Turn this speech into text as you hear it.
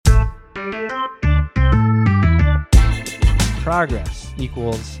progress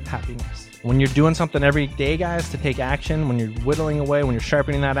equals happiness. When you're doing something every day, guys, to take action, when you're whittling away, when you're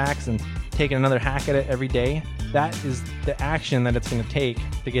sharpening that axe and taking another hack at it every day, that is the action that it's going to take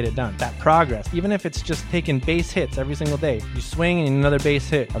to get it done. That progress, even if it's just taking base hits every single day, you swing and another base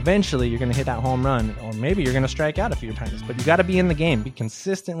hit. Eventually, you're going to hit that home run, or maybe you're going to strike out a few times. But you got to be in the game. Be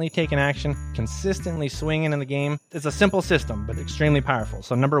consistently taking action, consistently swinging in the game. It's a simple system, but extremely powerful.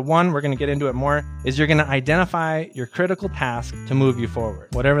 So number one, we're going to get into it more, is you're going to identify your critical task to move you forward,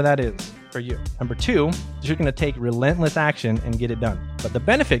 whatever that is for you. Number two, you're going to take relentless action and get it done. But the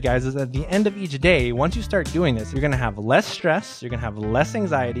benefit, guys, is at the end of each day, once you start doing this, you're going to have less stress, you're going to have less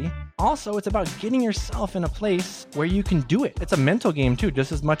anxiety. Also, it's about getting yourself in a place where you can do it. It's a mental game too,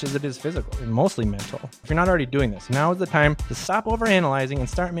 just as much as it is physical, and mostly mental. If you're not already doing this, now is the time to stop overanalyzing and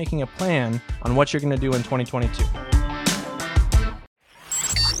start making a plan on what you're going to do in 2022.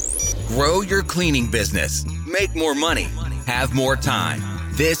 Grow your cleaning business. Make more money. Have more time.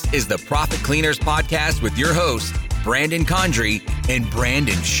 This is the Profit Cleaners Podcast with your hosts, Brandon Condry and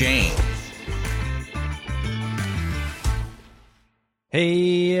Brandon Shane.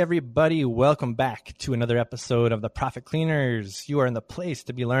 Hey everybody, welcome back to another episode of the Profit Cleaners. You are in the place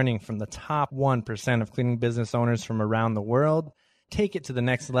to be learning from the top 1% of cleaning business owners from around the world. Take it to the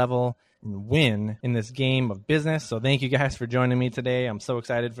next level and win in this game of business. So thank you guys for joining me today. I'm so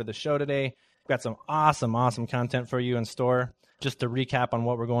excited for the show today. I've got some awesome content for you in store. Just to recap on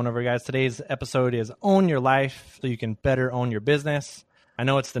what we're going over, guys, today's episode is Own Your Life so you can better own your business. I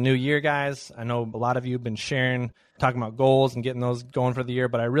know it's the new year, guys. I know a lot of you have been sharing, talking about goals and getting those going for the year,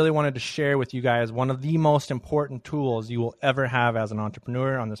 but I really wanted to share with you guys one of the most important tools you will ever have as an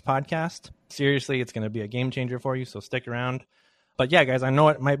entrepreneur on this podcast. Seriously, it's going to be a game changer for you, so stick around. But yeah, guys, I know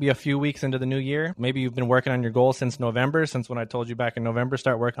it might be a few weeks into the new year. Maybe you've been working on your goal since November, since when I told you back in November,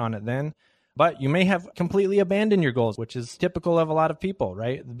 start working on it then. But you may have completely abandoned your goals, which is typical of a lot of people,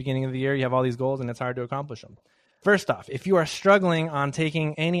 right? At the beginning of the year, you have all these goals and it's hard to accomplish them. First off, if you are struggling on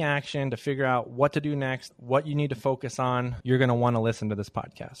taking any action to figure out what to do next, what you need to focus on, you're going to want to listen to this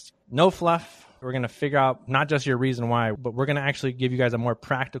podcast. No fluff. We're going to figure out not just your reason why, but we're going to actually give you guys a more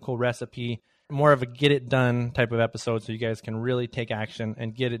practical recipe, more of a get it done type of episode so you guys can really take action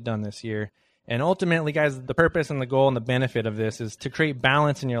and get it done this year. And ultimately, guys, the purpose and the goal and the benefit of this is to create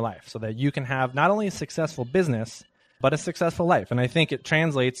balance in your life so that you can have not only a successful business, but a successful life. And I think it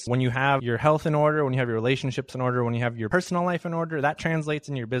translates when you have your health in order, when you have your relationships in order, when you have your personal life in order, that translates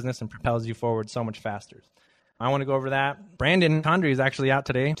in your business and propels you forward so much faster. I want to go over that. Brandon Condry is actually out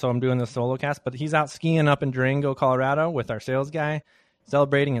today, so I'm doing the solo cast, but he's out skiing up in Durango, Colorado with our sales guy,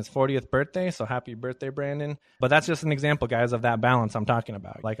 celebrating his 40th birthday. So happy birthday, Brandon. But that's just an example, guys, of that balance I'm talking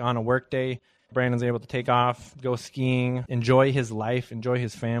about. Like on a work day, Brandon's able to take off, go skiing, enjoy his life, enjoy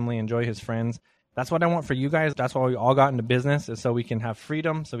his family, enjoy his friends. That's what I want for you guys. That's why we all got into business, is so we can have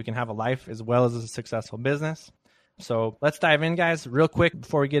freedom, so we can have a life as well as a successful business. So let's dive in, guys. Real quick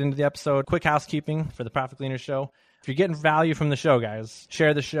before we get into the episode, quick housekeeping for the Profit Cleaners Show. If you're getting value from the show, guys,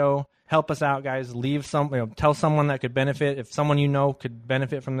 share the show. Help us out, guys. Tell someone that could benefit. If someone you know could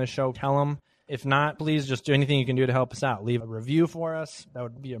benefit from this show, tell them. If not, please just do anything you can do to help us out. Leave a review for us. That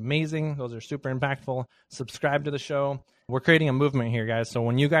would be amazing. Those are super impactful. Subscribe to the show. We're creating a movement here, guys. So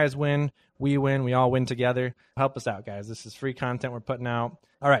when you guys win, we all win together. Help us out, guys. This is free content we're putting out.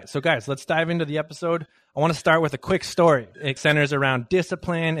 All right, so guys, let's dive into the episode. I want to start with a quick story. It centers around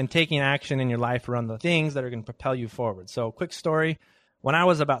discipline and taking action in your life around the things that are going to propel you forward. So quick story. When I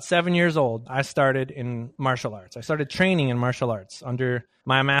was about 7 years old, I started in martial arts. I started training in martial arts under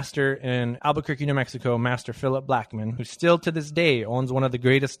my master in Albuquerque, New Mexico, Master Philip Blackman, who still to this day owns one of the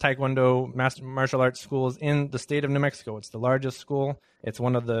greatest Taekwondo martial arts schools in the state of New Mexico. It's the largest school. It's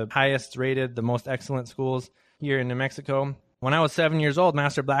one of the highest rated, the most excellent schools here in New Mexico. When I was 7 years old,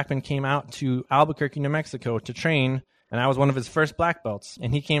 Master Blackman came out to Albuquerque, New Mexico to train, and I was one of his first black belts.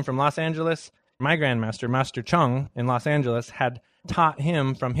 And he came from Los Angeles. My grandmaster, Master Chung in Los Angeles, had taught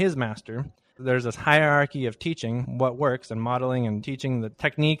him from his master. There's this hierarchy of teaching what works and modeling and teaching the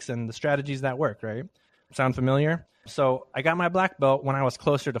techniques and the strategies that work, right? Sound familiar? So I got my black belt when I was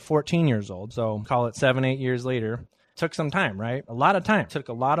closer to 14 years old. So call it 7-8 years later. Took some time, right? A lot of time. Took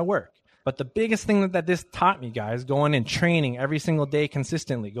a lot of work. But the biggest thing that this taught me, guys, going and training every single day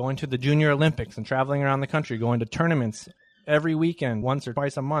consistently, going to the Junior Olympics and traveling around the country, going to tournaments every weekend, once or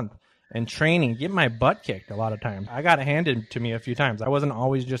twice a month, and training, get my butt kicked a lot of times. I got it handed to me a few times. I wasn't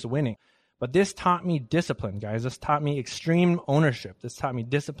always just winning. But this taught me discipline, guys. This taught me extreme ownership. This taught me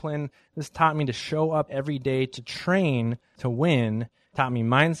discipline. This taught me to show up every day to train, to win. It taught me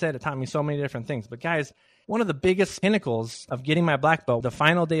mindset. It taught me so many different things. But guys, One of the biggest pinnacles of getting my black belt, the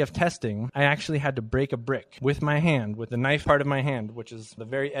final day of testing, I actually had to break a brick with my hand, with the knife part of my hand, which is the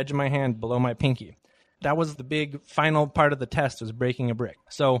very edge of my hand below my pinky. That was the big final part of the test, was breaking a brick.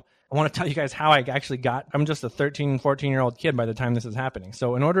 So I want to tell you guys how I actually I'm just a 13, 14-year-old kid by the time this is happening.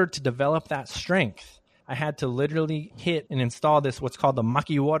 So in order to develop that strength, I had to literally hit and install this, what's called the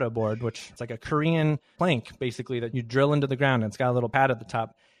Makiwara board, which is like a Korean plank, basically, that you drill into the ground. And it's got a little pad at the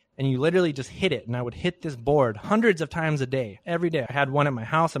top. And you literally just hit it. And I would hit this board hundreds of times a day, every day. I had one at my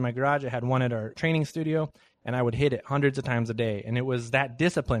house, in my garage. I had one at our training studio. And I would hit it hundreds of times a day. And it was that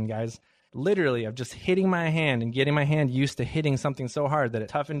discipline, guys, literally, of just hitting my hand and getting my hand used to hitting something so hard that it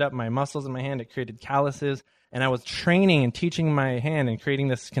toughened up my muscles in my hand. It created calluses. And I was training and teaching my hand and creating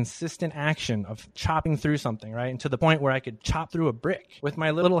this consistent action of chopping through something, right? And to the point where I could chop through a brick with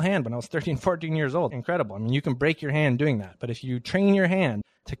my little hand when I was 13, 14 years old. Incredible. I mean, you can break your hand doing that. But if you train your hand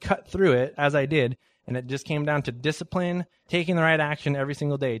to cut through it, as I did, and it just came down to discipline, taking the right action every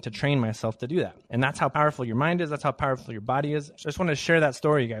single day to train myself to do that. And that's how powerful your mind is. That's how powerful your body is. I just want to share that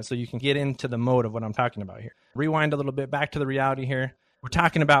story, guys, so you can get into the mode of what I'm talking about here. Rewind a little bit back to the reality here. We're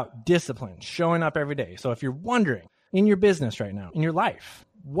talking about discipline, showing up every day. So if you're wondering, in your business right now, in your life,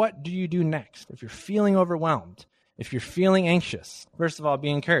 what do you do next? If you're feeling overwhelmed, if you're feeling anxious, first of all,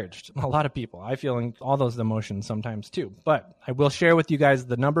 be encouraged. A lot of people, I feel all those emotions sometimes too. But I will share with you guys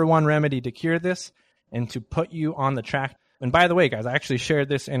the number one remedy to cure this and to put you on the track. And by the way, guys, I actually shared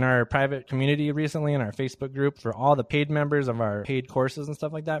this in our private community recently in our Facebook group for all the paid members of our paid courses and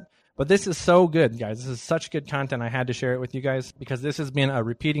stuff like that. But this is so good, guys. This is such good content. I had to share it with you guys because this has been a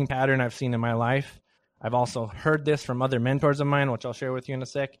repeating pattern I've seen in my life. I've also heard this from other mentors of mine, which I'll share with you in a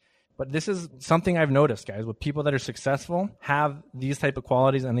sec. But this is something I've noticed, guys, with people that are successful, have these type of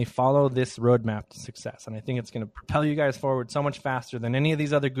qualities, and they follow this roadmap to success. And I think it's going to propel you guys forward so much faster than any of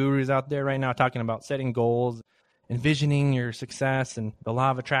these other gurus out there right now talking about setting goals, envisioning your success, and the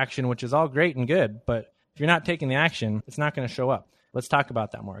law of attraction, which is all great and good. But if you're not taking the action, it's not going to show up. Let's talk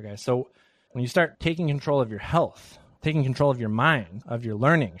about that more, guys. So when you start taking control of your health, taking control of your mind, of your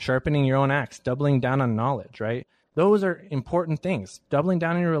learning, sharpening your own axe, doubling down on knowledge, right? Those are important things. Doubling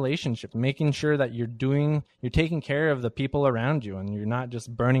down in your relationship, making sure that you're taking care of the people around you and you're not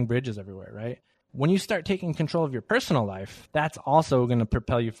just burning bridges everywhere, right? When you start taking control of your personal life, that's also going to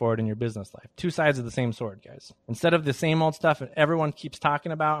propel you forward in your business life. Two sides of the same sword, guys. Instead of the same old stuff that everyone keeps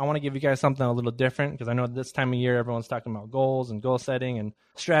talking about, I want to give you guys something a little different because I know this time of year everyone's talking about goals and goal setting and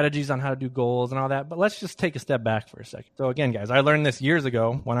strategies on how to do goals and all that. But let's just take a step back for a second. So again, guys, I learned this years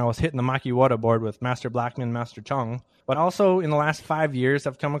ago when I was hitting the Makiwara board with Master Blackman, Master Chung. But also in the last 5 years,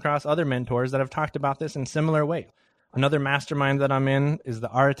 I've come across other mentors that have talked about this in similar ways. Another mastermind that I'm in is the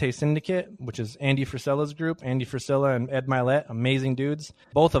Arete Syndicate, which is Andy Frisella's group. Andy Frisella and Ed Milet, amazing dudes.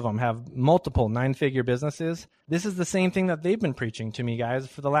 Both of them have multiple 9-figure businesses. This is the same thing that they've been preaching to me, guys,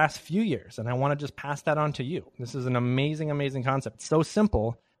 for the last few years. And I want to just pass that on to you. This is an amazing, amazing concept. It's so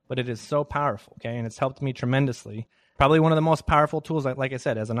simple, but it is so powerful, okay? And it's helped me tremendously. Probably one of the most powerful tools, like I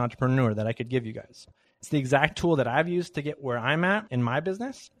said, as an entrepreneur that I could give you guys. It's the exact tool that I've used to get where I'm at in my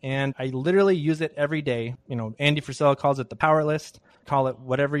business. And I literally use it every day. You know, Andy Frisella calls it the power list. Call it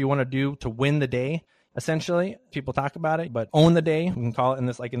whatever you want to do to win the day. Essentially, people talk about it, but own the day. You can call it in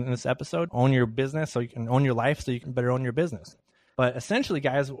this episode, own your business so you can own your life so you can better own your business. But essentially,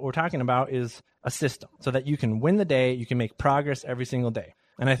 guys, what we're talking about is a system so that you can win the day. You can make progress every single day.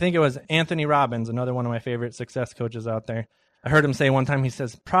 And I think it was Anthony Robbins, another one of my favorite success coaches out there. I heard him say one time, he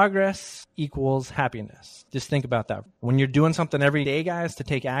says, progress equals happiness. Just think about that. When you're doing something every day, guys, to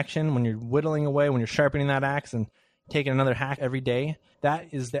take action, when you're whittling away, when you're sharpening that axe and taking another hack every day, that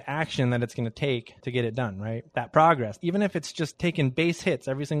is the action that it's going to take to get it done, right? That progress, even if it's just taking base hits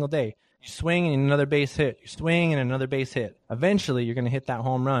every single day, you swing and another base hit, you swing and another base hit. Eventually, you're going to hit that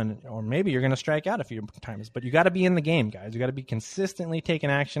home run, or maybe you're going to strike out a few times. But you got to be in the game, guys. You got to be consistently taking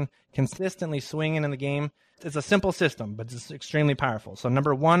action, consistently swinging in the game. It's a simple system, but it's extremely powerful. So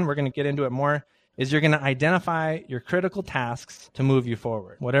number one, we're going to get into it more, is you're going to identify your critical tasks to move you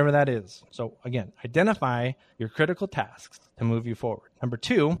forward, whatever that is. So again, identify your critical tasks to move you forward. Number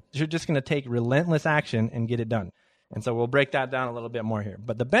two, you're just going to take relentless action and get it done. And so we'll break that down a little bit more here.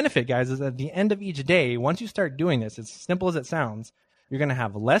 But the benefit, guys, is at the end of each day, once you start doing this, as simple as it sounds, you're going to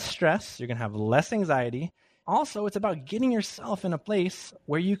have less stress, you're going to have less anxiety. Also, it's about getting yourself in a place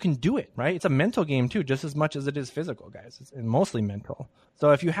where you can do it, right? It's a mental game too, just as much as it is physical, guys. It's mostly mental.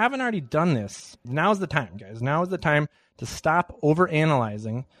 So if you haven't already done this, now's the time, guys. Now is the time to stop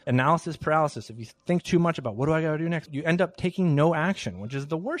overanalyzing, analysis paralysis. If you think too much about what do I got to do next, you end up taking no action, which is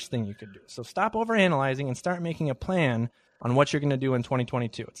the worst thing you could do. So stop overanalyzing and start making a plan on what you're going to do in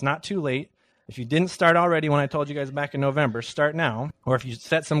 2022. It's not too late. If you didn't start already when I told you guys back in November, start now. Or if you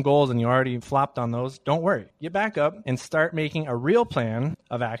set some goals and you already flopped on those, don't worry. Get back up and start making a real plan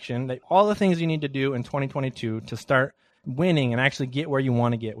of action, that all the things you need to do in 2022 to start winning and actually get where you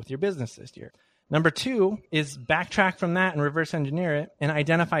want to get with your business this year. Number 2 is backtrack from that and reverse engineer it and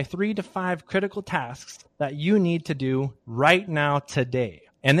identify 3 to 5 critical tasks that you need to do right now today.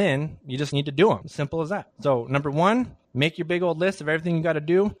 And then you just need to do them. Simple as that. So number 1, make your big old list of everything you got to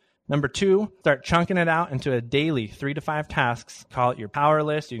do. Number 2, start chunking it out into a daily 3 to 5 tasks. Call it your power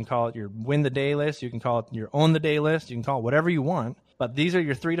list. You can call it your win the day list. You can call it your own the day list. You can call it whatever you want. But these are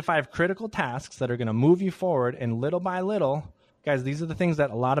your 3 to 5 critical tasks that are going to move you forward. And little by little, guys, these are the things that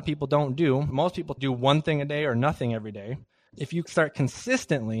a lot of people don't do. Most people do one thing a day or nothing every day. If you start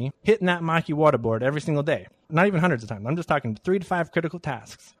consistently hitting that Maki water board every single day, not even hundreds of times, I'm just talking 3 to 5 critical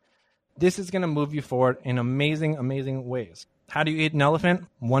tasks, this is going to move you forward in amazing, amazing ways. How do you eat an elephant?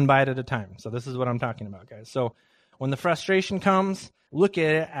 One bite at a time. So this is what I'm talking about, guys. So when the frustration comes, look at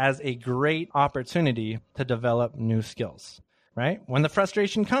it as a great opportunity to develop new skills, right? When the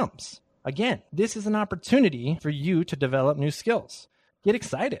frustration comes, again, this is an opportunity for you to develop new skills. Get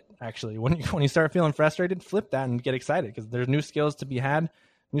excited, actually. When you start feeling frustrated, flip that and get excited, because there's new skills to be had,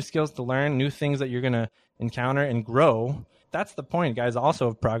 new skills to learn, new things that you're going to encounter and grow. That's the point, guys, also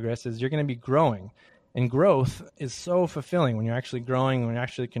of progress, is you're going to be growing. And growth is so fulfilling when you're actually growing, when you're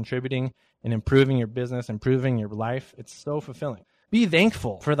actually contributing and improving your business, improving your life. It's so fulfilling. Be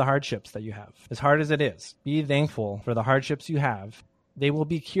thankful for the hardships that you have. As hard as it is, be thankful for the hardships you have. They will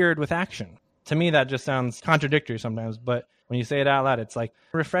be cured with action. To me, that just sounds contradictory sometimes, but when you say it out loud, it's like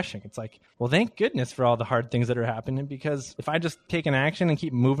refreshing. It's like, well, thank goodness for all the hard things that are happening, because if I just take an action and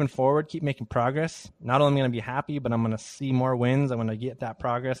keep moving forward, keep making progress, not only am I going to be happy, but I'm going to see more wins. I'm going to get that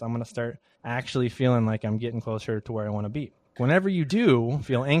progress. I'm going to start actually feeling like I'm getting closer to where I want to be. Whenever you do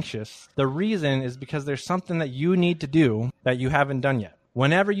feel anxious, the reason is because there's something that you need to do that you haven't done yet.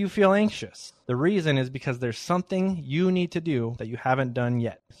 Whenever you feel anxious, the reason is because there's something you need to do that you haven't done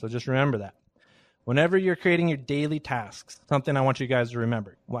yet. So just remember that. Whenever you're creating your daily tasks, something I want you guys to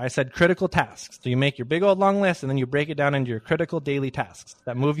remember. Well, I said critical tasks. So you make your big old long list and then you break it down into your critical daily tasks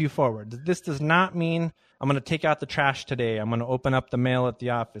that move you forward. This does not mean I'm going to take out the trash today. I'm going to open up the mail at the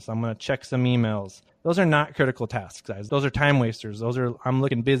office. I'm going to check some emails. Those are not critical tasks, guys. Those are time wasters. I'm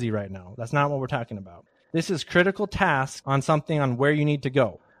looking busy right now. That's not what we're talking about. This is critical tasks on something on where you need to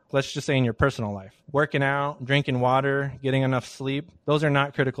go. Let's just say in your personal life, working out, drinking water, getting enough sleep. Those are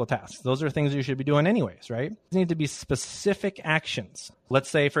not critical tasks. Those are things you should be doing anyways, right? These need to be specific actions. Let's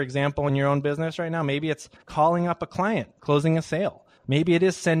say, for example, in your own business right now, maybe it's calling up a client, closing a sale. Maybe it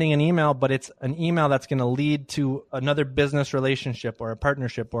is sending an email, but it's an email that's going to lead to another business relationship or a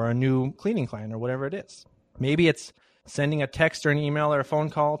partnership or a new cleaning client or whatever it is. Maybe it's sending a text or an email or a phone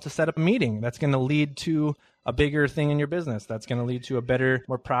call to set up a meeting that's going to lead to a bigger thing in your business that's going to lead to a better,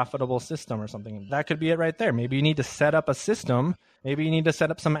 more profitable system or something. That could be it right there. Maybe you need to set up a system. Maybe you need to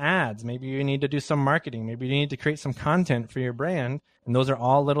set up some ads. Maybe you need to do some marketing. Maybe you need to create some content for your brand. And those are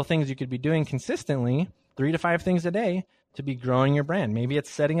all little things you could be doing consistently, 3 to 5 things a day, to be growing your brand. Maybe it's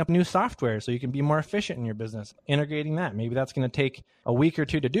setting up new software so you can be more efficient in your business, integrating that. Maybe that's going to take a week or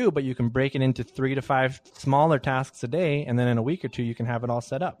 2 to do, but you can break it into 3 to 5 smaller tasks a day, and then in a week or 2, you can have it all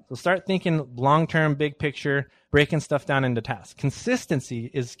set up. So start thinking long-term, big picture, breaking stuff down into tasks.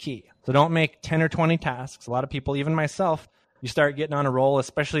 Consistency is key. So don't make 10 or 20 tasks. A lot of people, even myself, you start getting on a roll,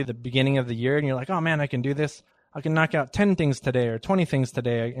 especially at the beginning of the year, and you're like, oh man, I can do this. I can knock out 10 things today or 20 things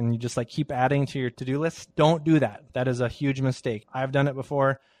today, and you just like keep adding to your to-do list. Don't do that. That is a huge mistake. I've done it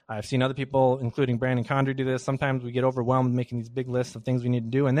before. I've seen other people, including Brandon Condry, do this. Sometimes we get overwhelmed making these big lists of things we need to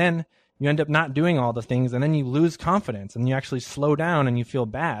do, and then you end up not doing all the things, and then you lose confidence, and you actually slow down, and you feel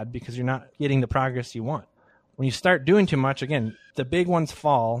bad because you're not getting the progress you want. When you start doing too much, again, the big ones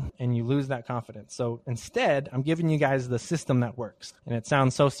fall, and you lose that confidence. So instead, I'm giving you guys the system that works, and it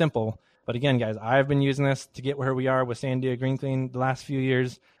sounds so simple. But again, guys, I've been using this to get where we are with Sandia Green Clean the last few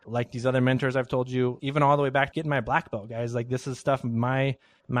years. Like these other mentors I've told you, even all the way back getting my black belt, guys. Like this is stuff my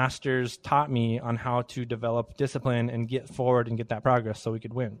masters taught me on how to develop discipline and get forward and get that progress so we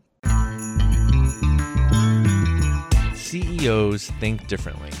could win. CEOs think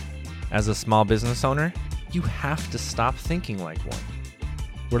differently. As a small business owner, you have to stop thinking like one.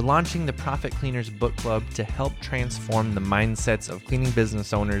 We're launching the Profit Cleaners Book Club to help transform the mindsets of cleaning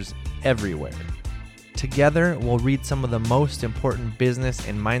business owners everywhere. Together, we'll read some of the most important business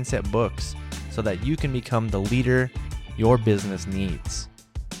and mindset books so that you can become the leader your business needs.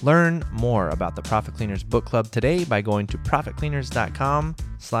 Learn more about the Profit Cleaners Book Club today by going to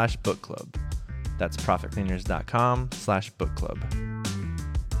profitcleaners.com/book club. That's profitcleaners.com/book club.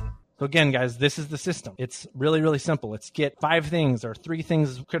 So again, guys, this is the system. It's really, really simple. Let's get 5 things or 3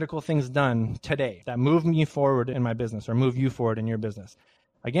 things, critical things done today that move me forward in my business or move you forward in your business.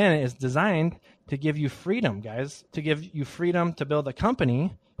 Again, it's designed to give you freedom, guys, to give you freedom to build a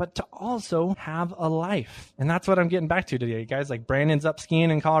company, but to also have a life. And that's what I'm getting back to today, guys. Like Brandon's up skiing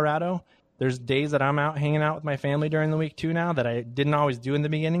in Colorado. There's days that I'm out hanging out with my family during the week too now that I didn't always do in the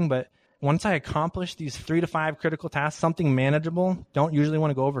beginning, but once I accomplish these 3 to 5 critical tasks, something manageable, don't usually want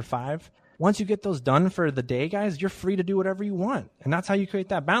to go over 5. Once you get those done for the day, guys, you're free to do whatever you want. And that's how you create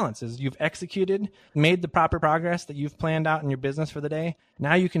that balance is you've executed, made the proper progress that you've planned out in your business for the day.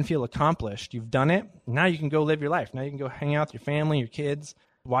 Now you can feel accomplished. You've done it. Now you can go live your life. Now you can go hang out with your family, your kids,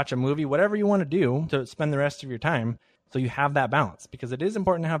 watch a movie, whatever you want to do to spend the rest of your time. So you have that balance, because it is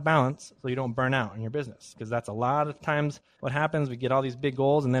important to have balance so you don't burn out in your business, because that's a lot of times what happens. We get all these big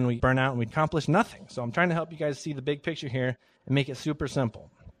goals and then we burn out and we accomplish nothing. So I'm trying to help you guys see the big picture here and make it super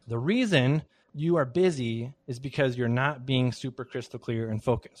simple. The reason you are busy is because you're not being super crystal clear and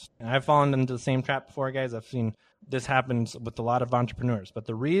focused. And I've fallen into the same trap before, guys. I've seen this happens with a lot of entrepreneurs. But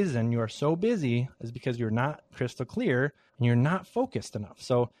the reason you are so busy is because you're not crystal clear and you're not focused enough.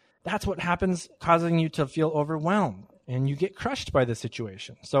 So that's what happens, causing you to feel overwhelmed. And you get crushed by the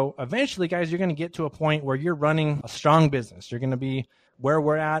situation. So eventually, guys, you're going to get to a point where you're running a strong business. You're going to be where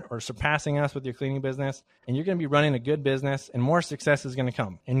we're at or surpassing us with your cleaning business. And you're going to be running a good business and more success is going to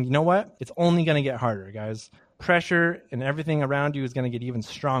come. And you know what? It's only going to get harder, guys. Pressure and everything around you is going to get even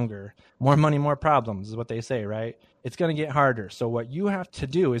stronger. More money, more problems is what they say, right? It's going to get harder. So what you have to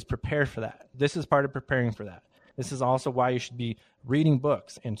do is prepare for that. This is part of preparing for that. This is also why you should be reading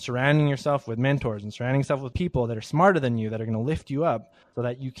books and surrounding yourself with mentors and surrounding yourself with people that are smarter than you, that are going to lift you up so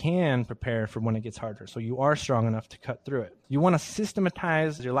that you can prepare for when it gets harder. So you are strong enough to cut through it. You want to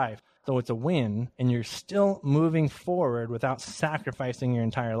systematize your life so it's a win and you're still moving forward without sacrificing your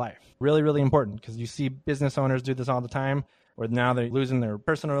entire life. Really, really important, because you see business owners do this all the time, where now they're losing their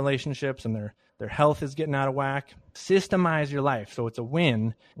personal relationships and their health is getting out of whack. Systemize your life so it's a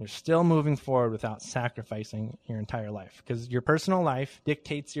win and you're still moving forward without sacrificing your entire life, because your personal life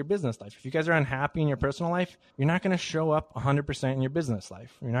dictates your business life. If you guys are unhappy in your personal life, you're not going to show up 100% in your business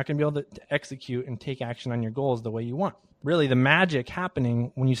life. You're not going to be able to execute and take action on your goals the way you want. Really, the magic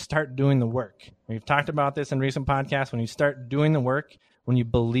happening when you start doing the work. We've talked about this in recent podcasts. When you start doing the work, when you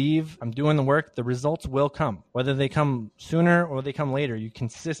believe I'm doing the work, the results will come. Whether they come sooner or they come later, you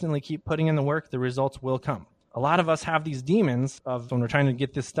consistently keep putting in the work, the results will come. A lot of us have these demons of when we're trying to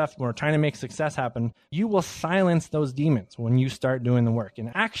get this stuff, when we're trying to make success happen. You will silence those demons when you start doing the work. And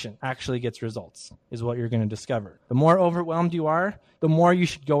action actually gets results, is what you're going to discover. The more overwhelmed you are, the more you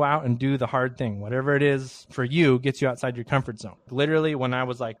should go out and do the hard thing. Whatever it is for you gets you outside your comfort zone. Literally, when I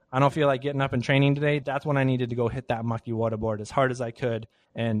was like, I don't feel like getting up and training today, that's when I needed to go hit that mucky waterboard as hard as I could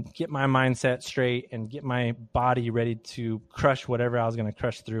and get my mindset straight and get my body ready to crush whatever I was going to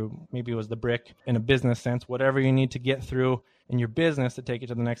crush through. Maybe it was the brick in a business sense, whatever you need to get through in your business to take it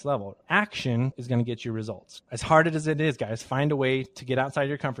to the next level. Action is going to get you results. As hard as it is, guys, find a way to get outside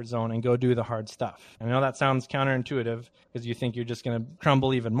your comfort zone and go do the hard stuff. I know that sounds counterintuitive because you think you're just going to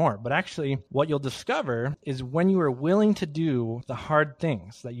crumble even more. But actually, what you'll discover is when you are willing to do the hard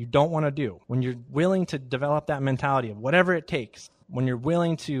things that you don't want to do, when you're willing to develop that mentality of whatever it takes, when you're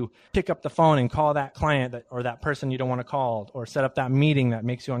willing to pick up the phone and call that client or that person you don't want to call, or set up that meeting that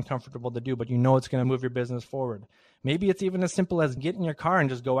makes you uncomfortable to do, but you know it's going to move your business forward. Maybe it's even as simple as get in your car and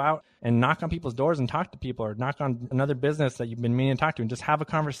just go out and knock on people's doors and talk to people, or knock on another business that you've been meaning to talk to and just have a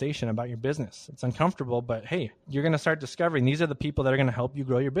conversation about your business. It's uncomfortable, but hey, you're going to start discovering these are the people that are going to help you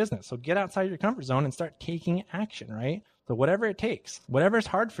grow your business. So get outside your comfort zone and start taking action, right? So whatever it takes, whatever is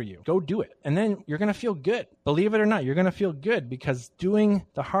hard for you, go do it. And then you're going to feel good. Believe it or not, you're going to feel good because doing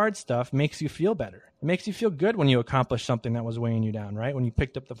the hard stuff makes you feel better. It makes you feel good when you accomplish something that was weighing you down, right? When you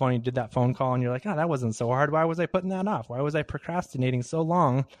picked up the phone, you did that phone call and you're like, oh, that wasn't so hard. Why was I putting that off? Why was I procrastinating so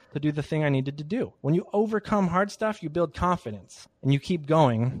long to do the thing I needed to do? When you overcome hard stuff, you build confidence and you keep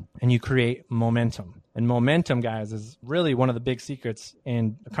going and you create momentum. And momentum, guys, is really one of the big secrets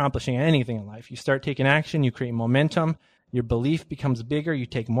in accomplishing anything in life. You start taking action, you create momentum, your belief becomes bigger, you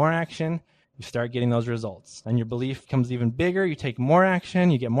take more action, you start getting those results. And your belief becomes even bigger, you take more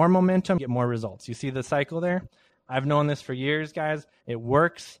action, you get more momentum, you get more results. You see the cycle there? I've known this for years, guys. It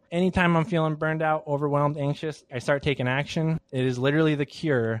works. Anytime I'm feeling burned out, overwhelmed, anxious, I start taking action. It is literally the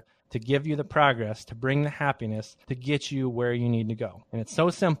cure to give you the progress, to bring the happiness, to get you where you need to go. And it's so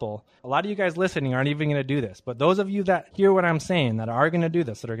simple. A lot of you guys listening aren't even going to do this, but those of you that hear what I'm saying, that are going to do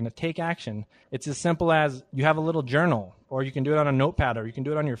this, that are going to take action, it's as simple as you have a little journal, or you can do it on a notepad, or you can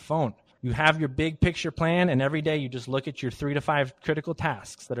do it on your phone. You have your big picture plan, and every day you just look at your 3 to 5 critical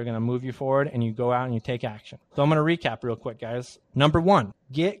tasks that are going to move you forward, and you go out and you take action. So I'm going to recap real quick, guys. Number 1,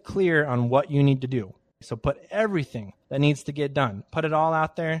 get clear on what you need to do. So put everything that needs to get done. Put it all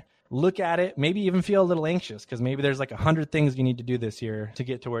out there. Look at it. Maybe even feel a little anxious because maybe there's like 100 things you need to do this year to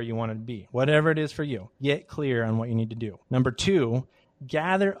get to where you want to be. Whatever it is for you, get clear on what you need to do. Number 2,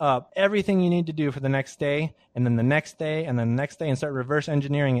 gather up everything you need to do for the next day, and then the next day, and then the next day, and start reverse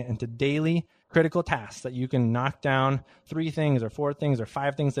engineering it into daily critical tasks that you can knock down 3 things or 4 things or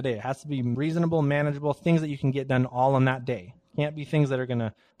 5 things a day. It has to be reasonable, manageable, things that you can get done all in that day. Can't be things that are going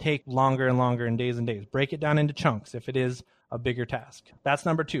to take longer and longer and days. Break it down into chunks if it is a bigger task. That's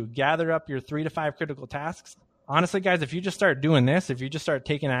number 2. Gather up your 3 to 5 critical tasks. Honestly, guys, if you just start doing this, if you just start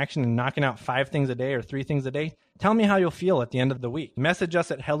taking action and knocking out 5 things a day or 3 things a day, tell me how you'll feel at the end of the week. Message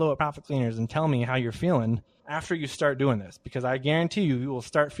us at hello@ProfitCleaners and tell me how you're feeling after you start doing this, because I guarantee you will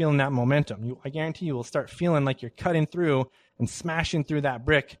start feeling that momentum. I guarantee you will start feeling like you're cutting through and smashing through that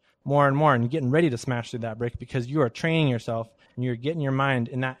brick more and more, and you're getting ready to smash through that brick because you are training yourself and you're getting your mind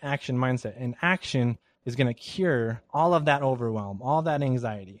in that action mindset. And action is going to cure all of that overwhelm, all that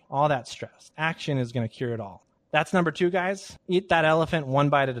anxiety, all that stress. Action is going to cure it all. That's number 2, guys. Eat that elephant one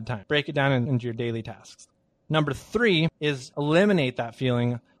bite at a time. Break it down into your daily tasks. Number 3 is eliminate that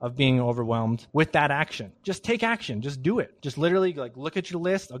feeling of being overwhelmed with that action. Just take action. Just do it. Just literally like look at your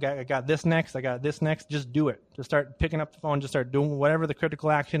list. Okay, I got this next. I got this next. Just do it. Just start picking up the phone. Just start doing whatever the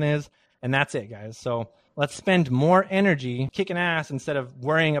critical action is. And that's it, guys. So let's spend more energy kicking ass instead of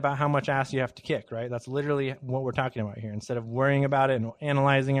worrying about how much ass you have to kick, right? That's literally what we're talking about here. Instead of worrying about it and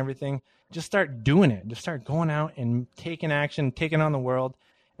analyzing everything, just start doing it. Just start going out and taking action, taking on the world.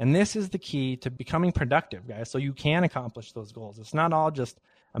 And this is the key to becoming productive, guys, so you can accomplish those goals. It's not all just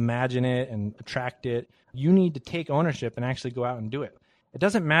imagine it and attract it. You need to take ownership and actually go out and do it. It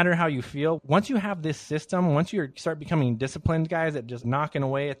doesn't matter how you feel. Once you have this system, once you start becoming disciplined, guys, at just knocking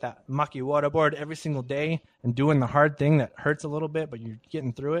away at that mucky waterboard every single day and doing the hard thing that hurts a little bit, but you're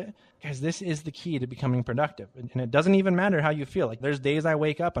getting through it, guys, this is the key to becoming productive. And it doesn't even matter how you feel. Like there's days I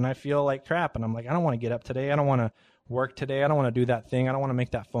wake up and I feel like crap and I'm like, I don't want to get up today. I don't want to work today. I don't want to do that thing. I don't want to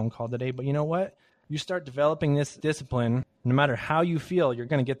make that phone call today. But you know what? You start developing this discipline, no matter how you feel, you're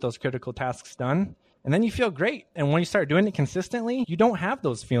going to get those critical tasks done. And then you feel great. And when you start doing it consistently, you don't have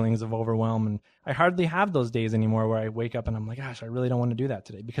those feelings of overwhelm. And I hardly have those days anymore where I wake up and I'm like, gosh, I really don't want to do that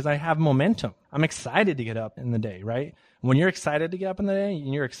today because I have momentum. I'm excited to get up in the day, right? When you're excited to get up in the day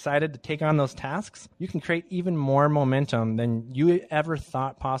and you're excited to take on those tasks, you can create even more momentum than you ever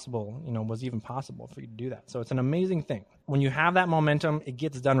thought possible, was even possible for you to do that. So it's an amazing thing. When you have that momentum, it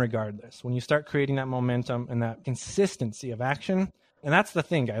gets done regardless. When you start creating that momentum and that consistency of action, and that's the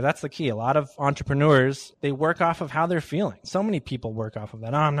thing, guys. That's the key. A lot of entrepreneurs, they work off of how they're feeling. So many people work off of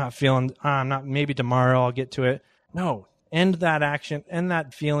that. Maybe tomorrow I'll get to it. No, end that action, end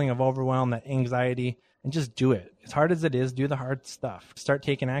that feeling of overwhelm, that anxiety, and just do it. As hard as it is, do the hard stuff. Start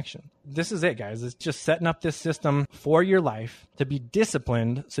taking action. This is it, guys. It's just setting up this system for your life to be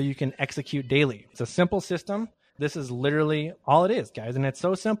disciplined so you can execute daily. It's a simple system. This is literally all it is, guys. And it's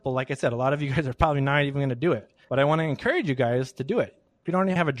so simple. Like I said, a lot of you guys are probably not even going to do it. But I want to encourage you guys to do it. If you don't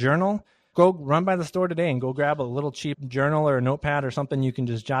have a journal, go run by the store today and go grab a little cheap journal or a notepad or something. You can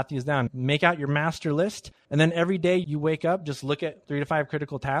just jot these down. Make out your master list. And then every day you wake up, just look at 3 to 5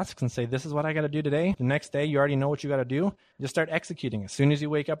 critical tasks and say, this is what I got to do today. The next day, you already know what you got to do. Just start executing. As soon as you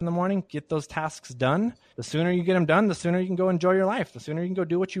wake up in the morning, get those tasks done. The sooner you get them done, the sooner you can go enjoy your life. The sooner you can go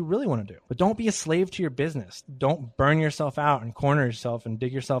do what you really want to do. But don't be a slave to your business. Don't burn yourself out and corner yourself and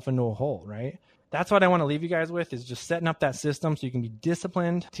dig yourself into a hole, right? That's what I want to leave you guys with, is just setting up that system so you can be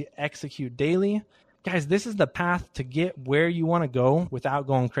disciplined to execute daily. Guys, this is the path to get where you want to go without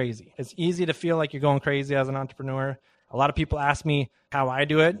going crazy. It's easy to feel like you're going crazy as an entrepreneur. A lot of people ask me how I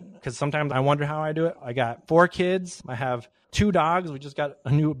do it because sometimes I wonder how I do it. I got 4 kids. I have 2 dogs. We just got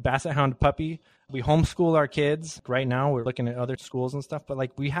a new Basset Hound puppy. We homeschool our kids. Right now, we're looking at other schools and stuff,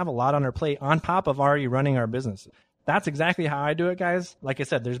 but we have a lot on our plate on top of already running our business. That's exactly how I do it, guys. Like I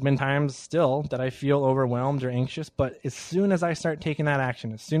said, there's been times still that I feel overwhelmed or anxious, but as soon as I start taking that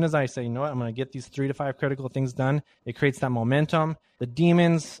action, as soon as I say, you know what, I'm going to get these 3 to 5 critical things done, it creates that momentum. The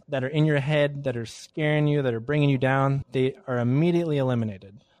demons that are in your head, that are scaring you, that are bringing you down, they are immediately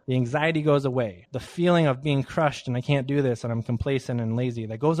eliminated. The anxiety goes away. The feeling of being crushed and I can't do this and I'm complacent and lazy,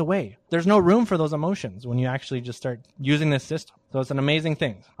 that goes away. There's no room for those emotions when you actually just start using this system. So it's an amazing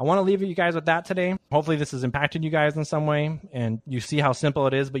thing. I want to leave you guys with that today. Hopefully this has impacted you guys in some way and you see how simple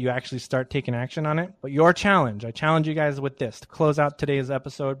it is, but you actually start taking action on it. But your challenge, I challenge you guys with this to close out today's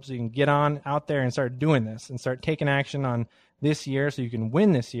episode so you can get on out there and start doing this and start taking action on this year so you can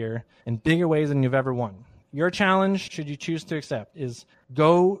win this year in bigger ways than you've ever won. Your challenge, should you choose to accept, is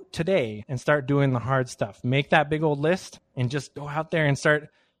go today and start doing the hard stuff. Make that big old list and just go out there and start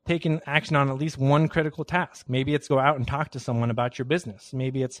taking action on at least one critical task. Maybe it's go out and talk to someone about your business.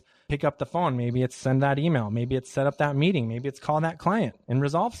 Maybe it's pick up the phone. Maybe it's send that email. Maybe it's set up that meeting. Maybe it's call that client and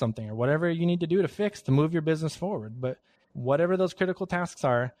resolve something, or whatever you need to do to fix to move your business forward. But whatever those critical tasks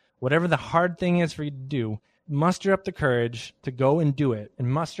are, whatever the hard thing is for you to do, muster up the courage to go and do it,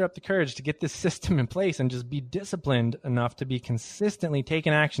 and muster up the courage to get this system in place and just be disciplined enough to be consistently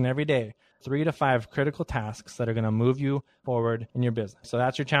taking action every day. 3 to 5 critical tasks that are going to move you forward in your business. So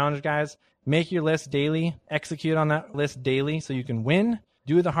that's your challenge, guys. Make your list daily, execute on that list daily so you can win,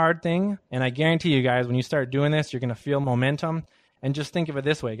 do the hard thing. And I guarantee you guys, when you start doing this, you're going to feel momentum. And just think of it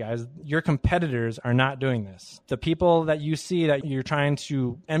this way, guys. Your competitors are not doing this. The people that you see that you're trying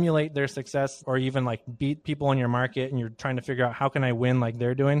to emulate their success, or even like beat people in your market, and you're trying to figure out how can I win like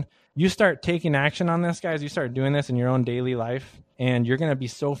they're doing, you start taking action on this, guys. You start doing this in your own daily life, and you're going to be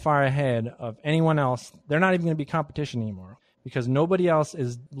so far ahead of anyone else. They're not even going to be competition anymore, because nobody else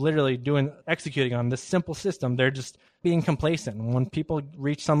is literally executing on this simple system. They're just being complacent. When people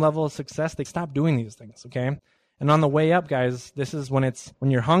reach some level of success, they stop doing these things, okay? And on the way up, guys, this is when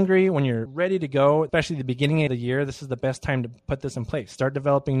you're hungry, when you're ready to go, especially the beginning of the year, this is the best time to put this in place. Start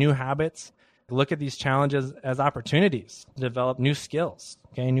developing new habits. Look at these challenges as opportunities to develop new skills,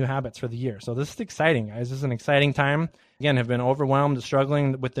 okay, new habits for the year. So this is exciting, guys. This is an exciting time. Again, have been overwhelmed,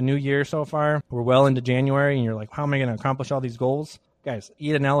 struggling with the new year so far. We're well into January, and you're like, how am I going to accomplish all these goals? Guys,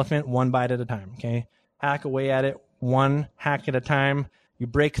 eat an elephant one bite at a time, okay? Hack away at it one hack at a time. You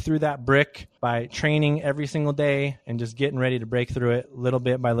break through that brick by training every single day and just getting ready to break through it little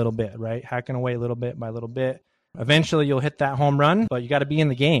bit by little bit, right? Hacking away little bit by little bit. Eventually, you'll hit that home run, but you got to be in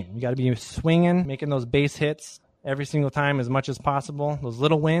the game. You got to be swinging, making those base hits every single time as much as possible. Those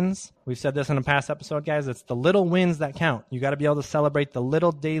little wins. We've said this in a past episode, guys. It's the little wins that count. You got to be able to celebrate the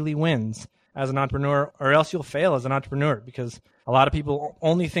little daily wins as an entrepreneur, or else you'll fail as an entrepreneur, because a lot of people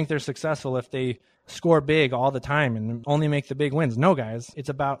only think they're successful if they score big all the time and only make the big wins. No, guys, it's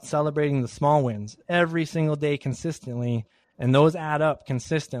about celebrating the small wins every single day consistently, and those add up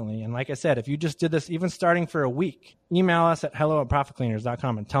consistently. And like I said, if you just did this, even starting for a week, email us at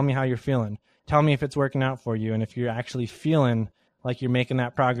hello@profitcleaners.com and tell me how you're feeling. Tell me if it's working out for you and if you're actually feeling like you're making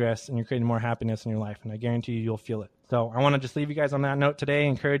that progress and you're creating more happiness in your life. And I guarantee you'll feel it. So I want to just leave you guys on that note today.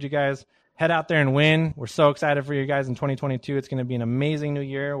 Encourage you guys, head out there and win. We're so excited for you guys in 2022. It's going to be an amazing new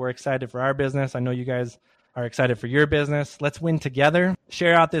year. We're excited for our business. I know you guys are excited for your business. Let's win together.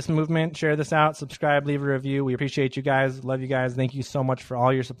 Share out this movement. Share this out. Subscribe. Leave a review. We appreciate you guys. Love you guys. Thank you so much for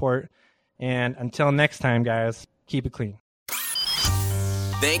all your support. And until next time, guys, keep it clean.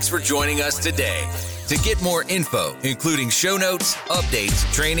 Thanks for joining us today. To get more info, including show notes,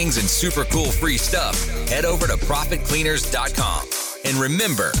 updates, trainings, and super cool free stuff, head over to ProfitCleaners.com. And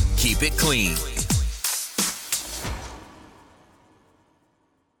remember, keep it clean.